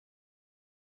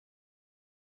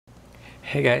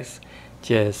Hey guys,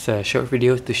 just a short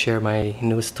video to share my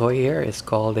newest toy here. It's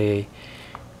called a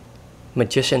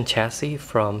Magician chassis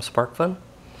from SparkFun.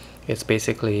 It's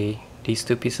basically these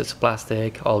two pieces of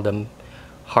plastic, all the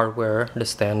hardware, the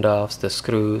standoffs, the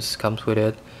screws comes with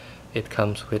it. It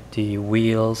comes with the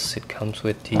wheels, it comes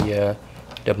with the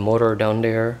motor down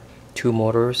there, two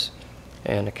motors,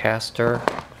 and a caster,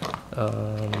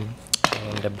 and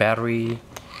the battery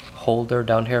holder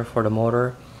down here for the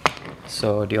motor.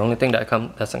 So the only thing that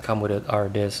doesn't come with it are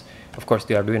this. Of course,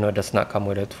 the Arduino does not come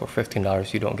with it. For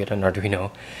 $15 you don't get an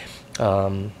Arduino.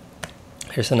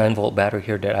 Here's a 9-volt battery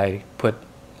here that I put,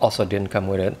 also didn't come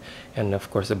with it, and of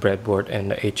course the breadboard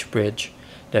and the H-bridge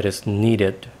that is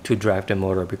needed to drive the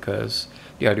motor, because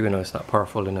the Arduino is not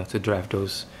powerful enough to drive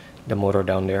the motor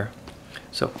down there.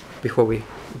 So before we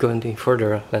go any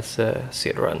further, let's see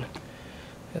it run.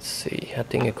 Let's see, I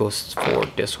think it goes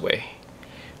forward this way.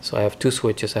 So I have two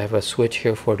switches. I have a switch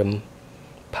here for the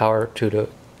power to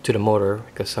the motor,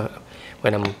 because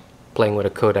when I'm playing with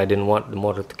the code I didn't want the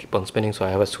motor to keep on spinning, so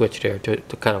I have a switch there to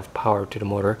kind of power to the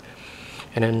motor.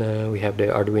 And then we have the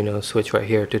Arduino switch right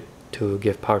here to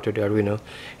give power to the Arduino.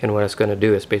 And what it's going to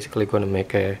do is basically going to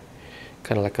make a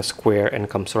kind of like a square and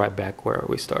comes right back where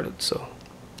we started. So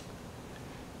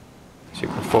as you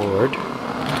go forward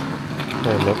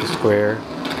and make a square,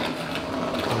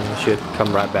 and it should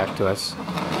come right back to us.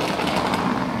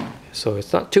 So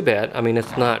it's not too bad. I mean,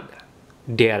 it's not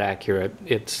dead accurate.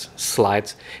 It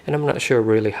slides, and I'm not sure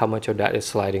really how much of that is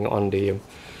sliding on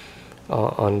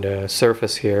the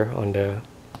surface here, on the,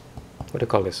 what do you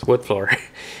call this, wood floor,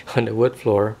 on the wood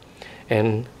floor.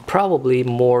 And probably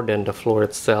more than the floor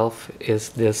itself is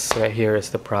this right here is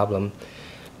the problem.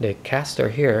 The caster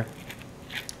here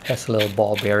has a little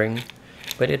ball bearing,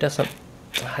 but it doesn't,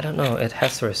 I don't know, it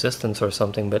has resistance or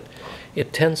something, but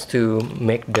it tends to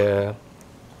make the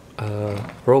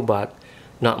robot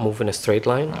not move in a straight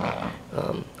line.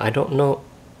 I don't know,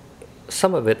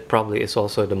 some of it probably is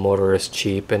also the motor is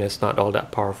cheap and it's not all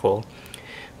that powerful,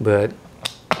 but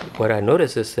what I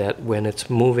notice is that when it's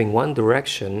moving one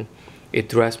direction it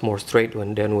drives more straight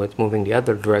than when it's moving the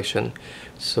other direction.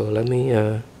 So let me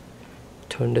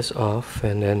turn this off,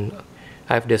 and then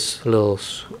I have this little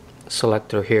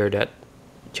selector here that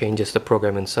changes the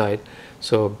program inside.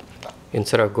 So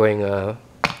instead of going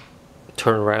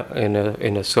turn around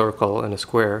in a circle and a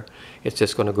square, it's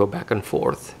just going to go back and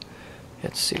forth.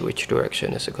 Let's see which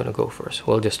direction is it going to go first.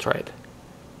 We'll just try it.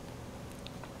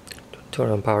 Turn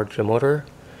on power to the motor,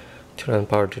 turn on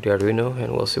power to the Arduino,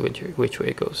 and we'll see which way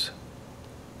it goes.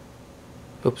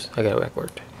 Oops, I got it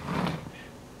backward.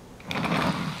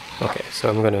 Okay, so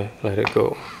I'm gonna let it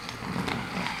go.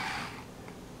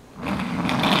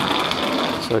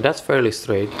 So that's fairly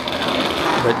straight,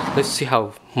 but let's see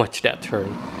how much that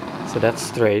turned. So that's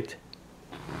straight,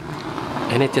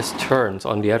 and it just turns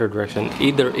on the other direction,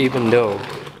 even though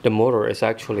the motor is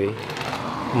actually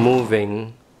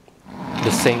moving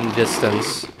the same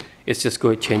distance, it's just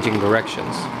changing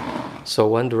directions. So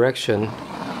one direction,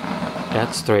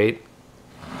 that's straight.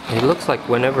 It looks like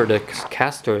whenever the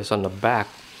caster is on the back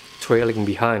trailing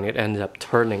behind, it ends up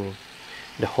turning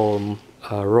the whole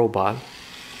robot.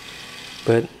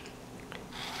 But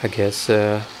I guess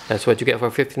that's what you get for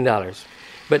 $15.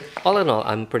 But all in all,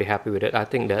 I'm pretty happy with it. I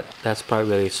think that's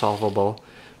probably solvable.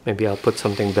 Maybe I'll put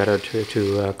something better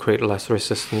to create less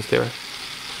resistance there.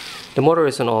 The motor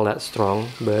isn't all that strong,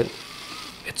 but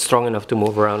it's strong enough to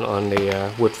move around on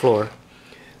the wood floor.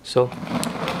 So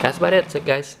that's about it,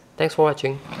 guys. Thanks for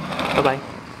watching. Bye-bye.